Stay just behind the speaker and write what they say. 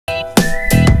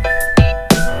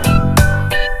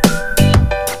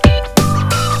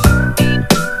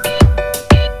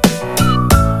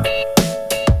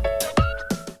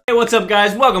what's up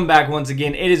guys? Welcome back once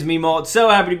again. It is me, Molt. So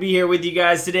happy to be here with you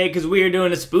guys today because we are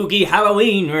doing a spooky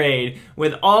Halloween raid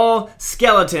with all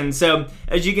skeletons. So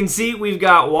as you can see, we've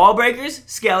got wall breakers,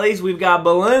 skellies, we've got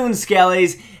balloon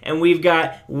skellies, and we've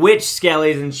got witch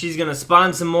skellies, and she's gonna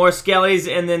spawn some more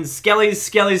skellies, and then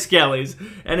skellies.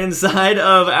 And inside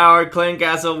of our clan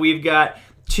castle, we've got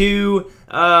two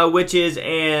witches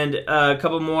and a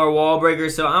couple more wall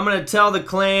breakers. So I'm gonna tell the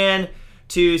clan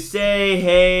to say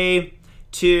hey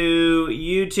to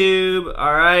YouTube.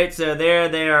 Alright, so there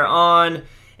they are on.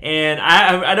 And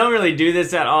I don't really do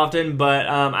this that often, but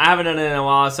I haven't done it in a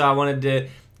while, so I wanted to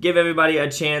give everybody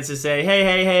a chance to say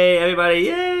hey, everybody,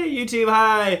 yay, YouTube,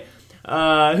 hi.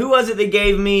 Who was it that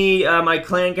gave me my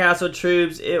clan castle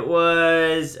troops? It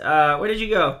was, where did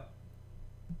you go?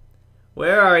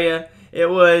 Where are you? It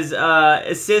was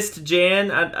Assist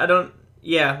Jan. I don't,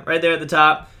 yeah, right there at the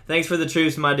top. Thanks for the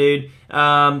troops, my dude.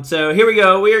 So here we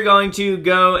go. We are going to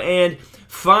go and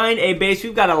find a base.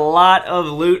 We've got a lot of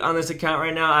loot on this account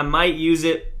right now. I might use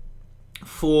it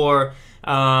for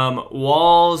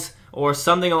walls or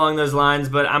something along those lines,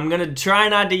 but I'm going to try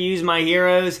not to use my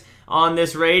heroes on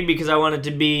this raid because I want it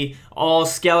to be all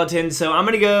skeletons. So I'm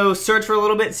going to go search for a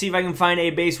little bit, see if I can find a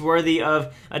base worthy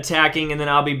of attacking, and then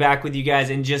I'll be back with you guys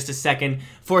in just a second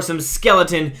for some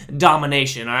skeleton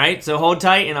domination, alright? So hold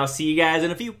tight, and I'll see you guys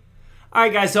in a few.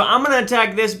 Alright guys, so I'm going to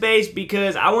attack this base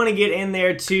because I want to get in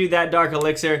there to that dark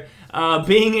elixir.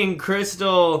 Being in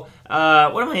crystal,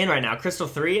 what am I in right now? Crystal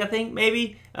 3, I think,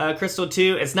 maybe? Crystal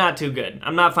 2, it's not too good.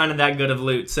 I'm not finding that good of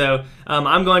loot. So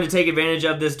I'm going to take advantage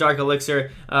of this dark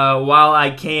elixir while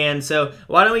I can. So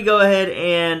why don't we go ahead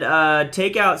and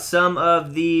take out some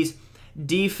of these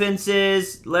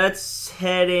defenses. Let's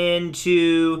head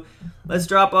into, let's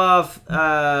drop off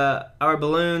our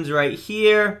balloons right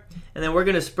here. And then we're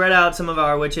going to spread out some of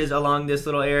our witches along this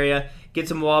little area. Get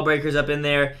some wall breakers up in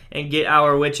there and get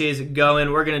our witches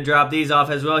going. We're going to drop these off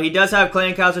as well. He does have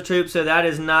clan castle troops, so that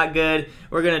is not good.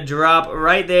 We're going to drop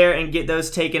right there and get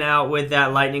those taken out with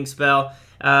that lightning spell.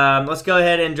 Let's go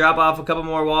ahead and drop off a couple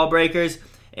more wall breakers.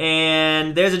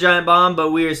 And there's a giant bomb,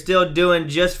 but we are still doing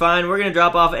just fine. We're going to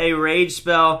drop off a rage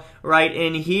spell right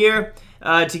in here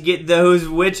to get those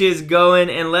witches going.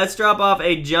 And let's drop off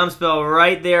a jump spell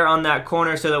right there on that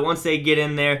corner so that once they get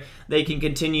in there, they can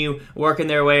continue working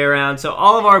their way around. So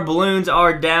all of our balloons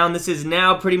are down. This is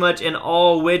now pretty much an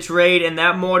all witch raid, and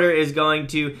that mortar is going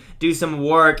to do some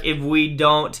work if we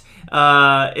don't,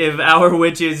 if our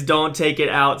witches don't take it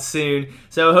out soon.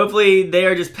 So hopefully they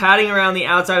are just padding around the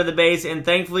outside of the base, and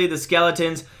thankfully the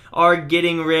skeletons are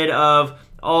getting rid of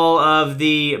all of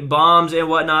the bombs and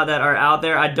whatnot that are out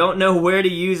there. I don't know where to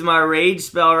use my rage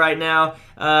spell right now.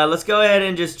 Let's go ahead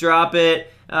and just drop it.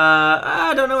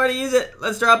 I don't know where to use it.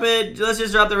 Let's drop it. Let's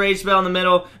just drop the rage spell in the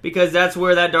middle because that's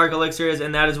where that dark elixir is,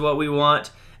 and that is what we want.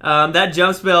 That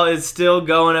jump spell is still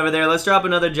going over there. Let's drop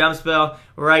another jump spell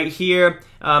right here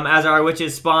as our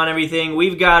witches spawn everything.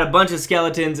 We've got a bunch of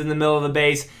skeletons in the middle of the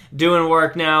base doing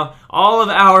work now. All of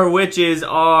our witches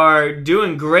are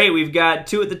doing great. We've got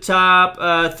 2 at the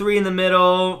top, 3 in the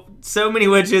middle. So many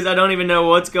witches, I don't even know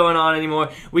what's going on anymore.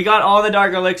 We got all the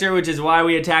dark elixir, which is why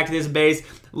we attacked this base.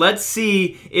 Let's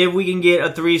see if we can get a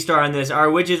 3-star on this.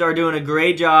 Our witches are doing a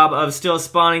great job of still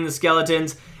spawning the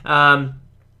skeletons.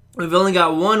 We've only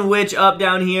got 1 witch up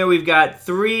down here. We've got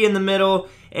 3 in the middle,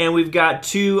 and we've got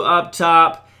 2 up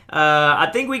top. I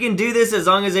think we can do this as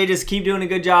long as they just keep doing a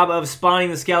good job of spawning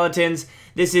the skeletons.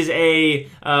 This is a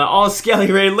all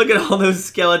skelly raid. Look at all those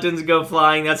skeletons go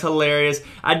flying. That's hilarious.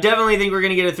 I definitely think we're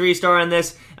going to get a 3-star on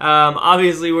this.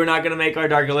 Obviously, we're not going to make our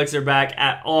dark elixir back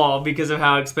at all because of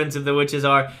how expensive the witches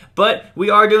are. But we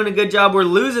are doing a good job. We're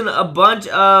losing a bunch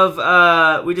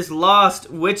of, we just lost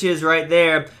witches right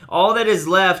there. All that is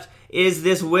left is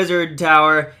this wizard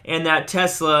tower and that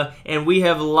Tesla, and we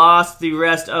have lost the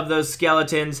rest of those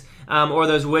skeletons or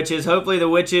those witches. Hopefully the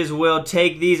witches will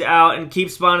take these out and keep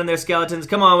spawning their skeletons.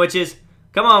 Come on, witches.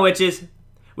 Come on, witches.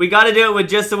 We got to do it with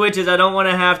just the witches. I don't want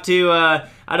to have to,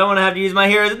 I don't want to have to use my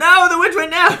heroes. No, the witch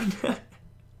went down.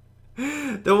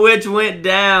 The witch went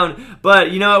down.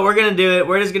 But you know what? We're going to do it.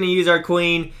 We're just going to use our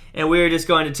queen, and we're just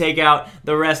going to take out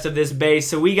the rest of this base.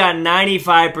 So we got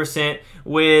 95%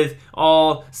 with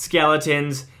all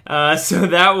skeletons. So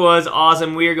that was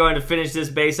awesome. We are going to finish this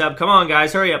base up. Come on,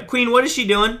 guys. Hurry up. Queen, what is she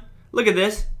doing? Look at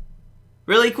this.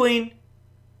 Really, Queen?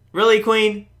 Really,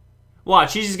 Queen?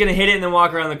 Watch. She's just going to hit it and then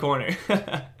walk around the corner.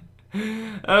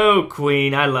 Oh,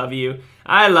 Queen. I love you.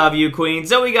 I love you, Queen.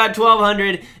 So we got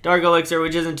 1200 Dark Elixir,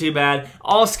 which isn't too bad.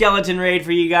 All skeleton raid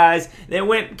for you guys. It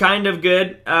went kind of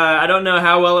good. I don't know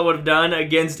how well it would have done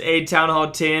against a Town Hall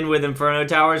 10 with Inferno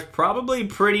Towers. Probably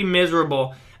pretty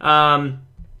miserable.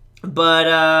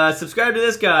 But subscribe to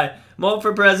this guy. Molt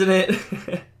for president.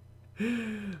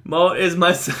 Molt is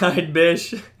my side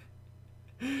bish.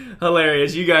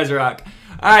 Hilarious. You guys rock.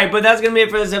 Alright, but that's going to be it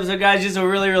for this episode, guys. Just a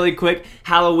really, really quick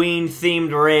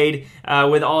Halloween-themed raid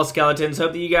with all skeletons.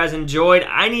 Hope that you guys enjoyed.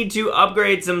 I need to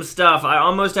upgrade some stuff. I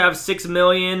almost have 6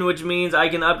 million, which means I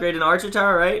can upgrade an archer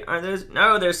tower, right? Aren't there?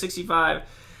 No, there's 65.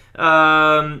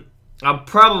 I'll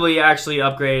probably actually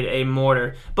upgrade a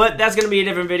mortar. But that's going to be a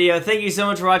different video. Thank you so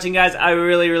much for watching, guys. I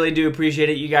really, really do appreciate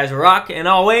it. You guys rock. And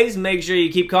always, make sure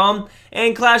you keep calm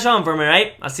and clash on for me,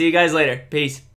 right? I'll see you guys later. Peace.